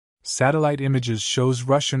Satellite images shows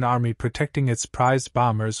Russian army protecting its prized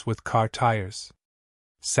bombers with car tires.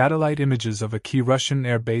 Satellite images of a key Russian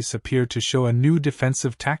air base appear to show a new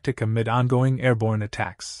defensive tactic amid ongoing airborne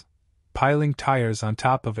attacks: piling tires on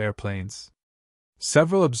top of airplanes.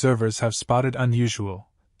 Several observers have spotted unusual,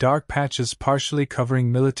 dark patches partially covering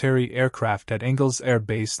military aircraft at Engels Air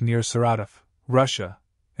Base near Saratov, Russia,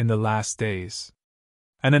 in the last days.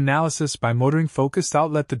 An analysis by motoring-focused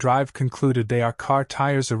outlet The Drive concluded they are car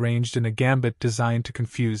tires arranged in a gambit designed to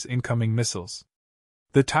confuse incoming missiles.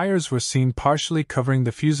 The tires were seen partially covering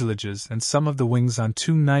the fuselages and some of the wings on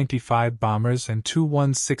Tu-95 bombers and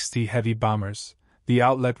Tu-160 heavy bombers, the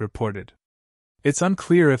outlet reported. It's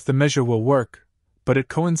unclear if the measure will work, but it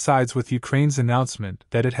coincides with Ukraine's announcement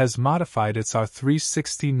that it has modified its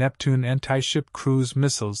R-360 Neptune anti-ship cruise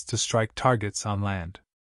missiles to strike targets on land.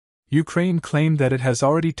 Ukraine claimed that it has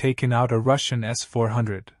already taken out a Russian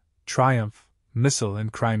S-400 Triumph missile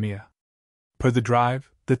in Crimea. Per The Drive,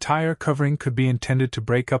 the tire covering could be intended to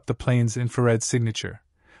break up the plane's infrared signature,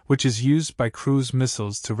 which is used by cruise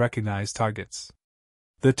missiles to recognize targets.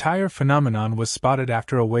 The tire phenomenon was spotted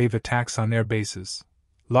after a wave attacks on air bases,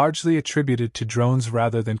 largely attributed to drones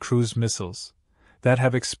rather than cruise missiles, that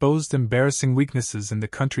have exposed embarrassing weaknesses in the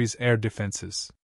country's air defenses.